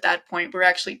anymore at that point. We're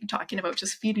actually talking about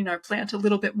just feeding our plant a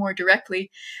little bit more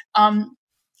directly.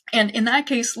 And in that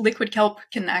case, liquid kelp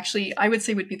can actually, I would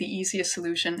say, would be the easiest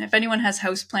solution. If anyone has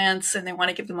houseplants and they want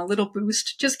to give them a little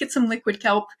boost, just get some liquid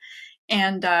kelp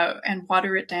and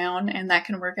water it down, and that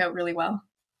can work out really well.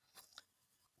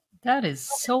 That is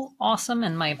so awesome,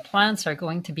 and my plants are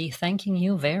going to be thanking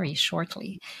you very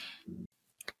shortly.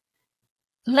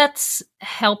 Let's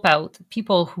help out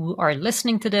people who are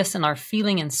listening to this and are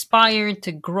feeling inspired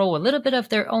to grow a little bit of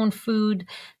their own food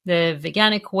the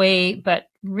veganic way, but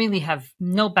really have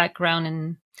no background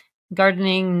in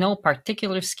gardening, no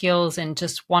particular skills, and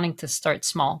just wanting to start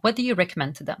small. What do you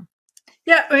recommend to them?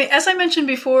 Yeah, as I mentioned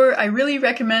before, I really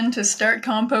recommend to start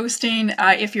composting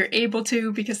if you're able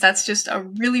to, because that's just a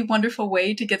really wonderful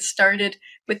way to get started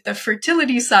with the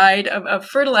fertility side of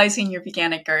fertilizing your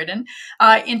veganic garden.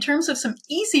 In terms of some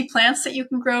easy plants that you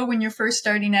can grow when you're first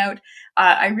starting out,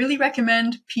 I really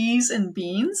recommend peas and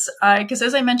beans, because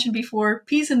as I mentioned before,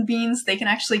 peas and beans, they can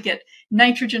actually get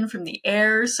nitrogen from the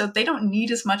air, so they don't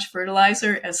need as much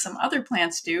fertilizer as some other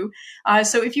plants do.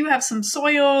 So if you have some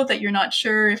soil that you're not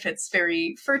sure if it's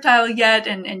very fertile yet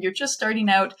and you're just starting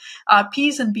out,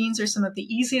 peas and beans are some of the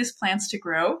easiest plants to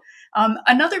grow.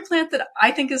 Another plant that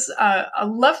I think is a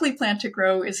lovely plant to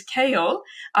grow is kale.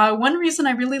 One reason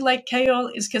I really like kale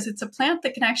is because it's a plant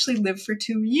that can actually live for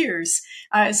 2 years.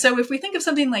 So if we think of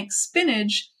something like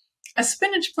spinach, a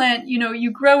spinach plant,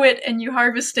 you grow it and you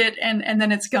harvest it and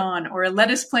then it's gone. Or a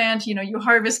lettuce plant, you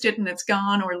harvest it and it's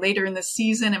gone. Or later in the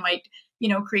season, it might,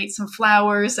 create some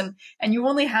flowers and you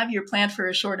only have your plant for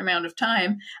a short amount of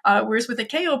time. Whereas with a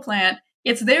kale plant,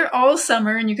 it's there all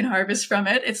summer and you can harvest from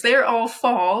it. It's there all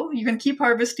fall. You can keep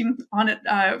harvesting on it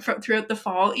throughout the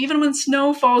fall. Even when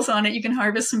snow falls on it, you can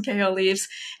harvest some kale leaves.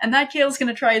 And that kale is going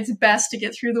to try its best to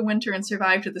get through the winter and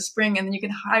survive to the spring. And then you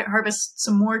can harvest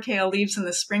some more kale leaves in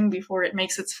the spring before it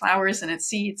makes its flowers and its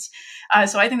seeds.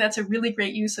 So I think that's a really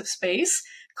great use of space.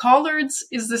 Collards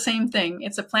is the same thing.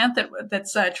 It's a plant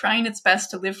that's trying its best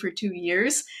to live for 2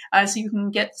 years. So you can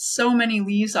get so many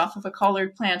leaves off of a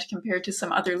collard plant compared to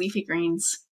some other leafy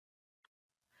greens.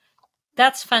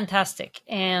 That's fantastic.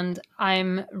 And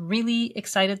I'm really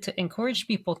excited to encourage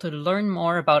people to learn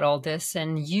more about all this.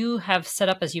 And you have set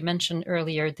up, as you mentioned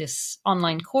earlier, this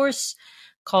online course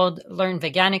called Learn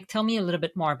Veganic. Tell me a little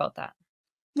bit more about that.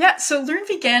 Yeah, so Learn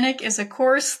Veganic is a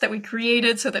course that we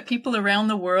created so that people around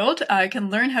the world can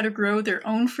learn how to grow their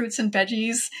own fruits and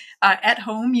veggies at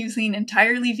home using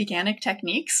entirely veganic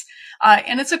techniques.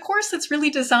 And it's a course that's really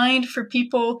designed for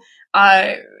people,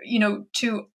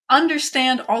 to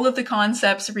understand all of the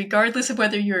concepts, regardless of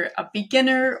whether you're a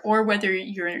beginner or whether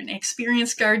you're an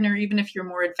experienced gardener, even if you're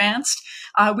more advanced.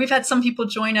 We've had some people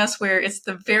join us where it's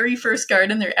the very first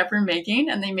garden they're ever making,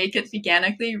 and they make it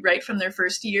veganically right from their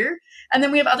first year. And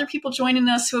then we have other people joining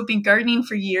us who have been gardening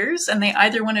for years, and they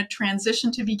either want to transition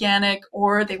to veganic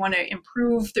or they want to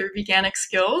improve their veganic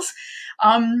skills.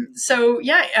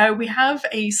 We have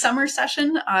a summer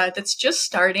session that's just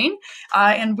starting.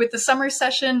 And with the summer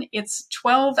session, it's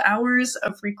 12 hours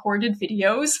of recorded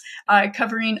videos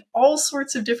covering all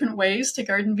sorts of different ways to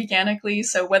garden veganically.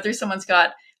 So whether someone's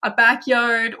got a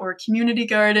backyard or a community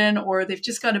garden, or they've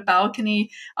just got a balcony,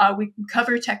 we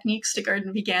cover techniques to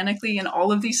garden veganically in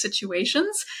all of these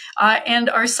situations. And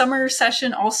our summer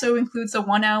session also includes a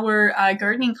 1-hour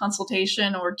gardening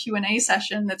consultation or Q&A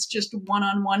session that's just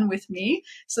one-on-one with me,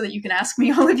 so that you can ask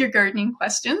me all of your gardening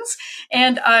questions.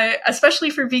 And especially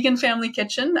for Vegan Family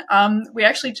Kitchen, we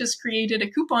actually just created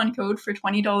a coupon code for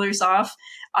 $20 off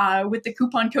with the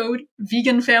coupon code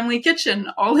Vegan Family Kitchen,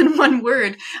 all in one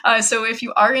word. So if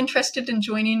you are are interested in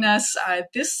joining us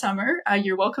this summer,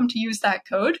 you're welcome to use that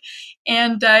code.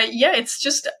 And yeah, it's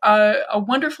just a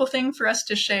wonderful thing for us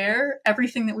to share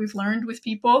everything that we've learned with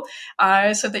people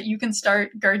so that you can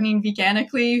start gardening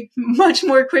veganically much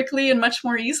more quickly and much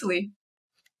more easily.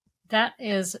 That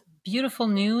is beautiful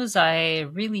news. I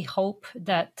really hope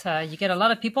that you get a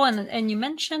lot of people. And you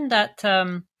mentioned that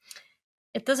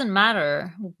it doesn't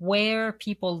matter where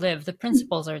people live, the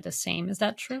principles are the same. Is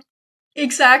that true?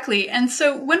 Exactly. And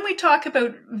so when we talk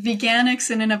about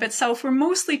veganics in and of itself, we're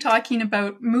mostly talking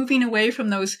about moving away from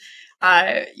those,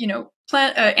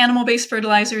 animal-based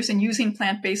fertilizers and using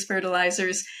plant-based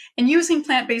fertilizers. And using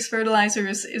plant-based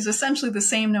fertilizers is essentially the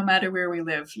same no matter where we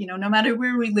live. No matter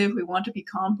where we live, we want to be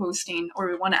composting or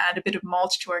we want to add a bit of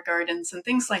mulch to our gardens and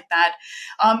things like that.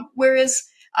 Whereas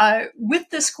with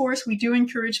this course, we do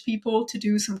encourage people to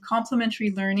do some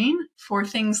complementary learning for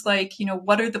things like,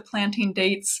 what are the planting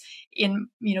dates in,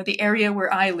 the area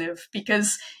where I live?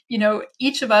 Because,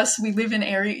 each of us, we live in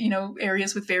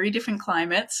areas with very different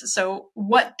climates. So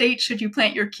what date should you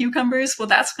plant your cucumbers? Well,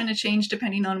 that's going to change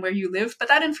depending on where you live, but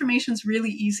that information is really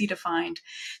easy to find.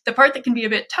 The part that can be a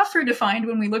bit tougher to find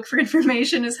when we look for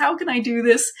information is how can I do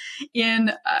this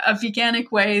in a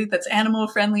veganic way that's animal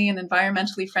friendly and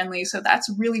environmentally friendly? So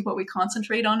that's really what we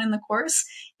concentrate on in the course,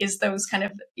 is those kind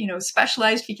of,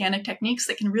 specialized veganic techniques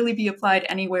that can really be applied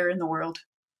anywhere in the world.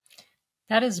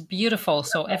 That is beautiful.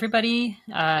 So everybody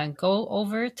go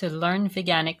over to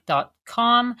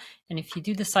learnveganic.com. And if you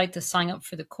do decide to sign up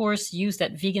for the course, use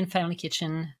that Vegan Family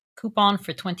Kitchen coupon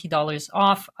for $20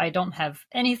 off. I don't have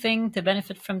anything to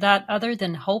benefit from that other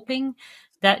than hoping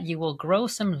that you will grow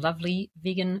some lovely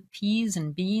vegan peas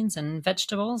and beans and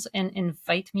vegetables and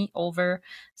invite me over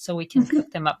so we can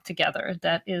cook them up together.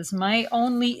 That is my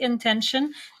only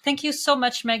intention. Thank you so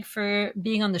much, Meg, for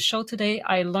being on the show today.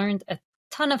 I learned a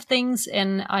ton of things,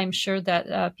 and I'm sure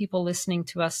that people listening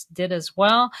to us did as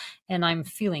well. And I'm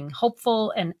feeling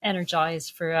hopeful and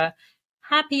energized for a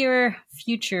happier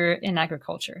future in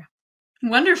agriculture.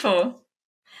 Wonderful.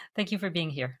 Thank you for being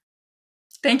here.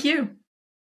 Thank you.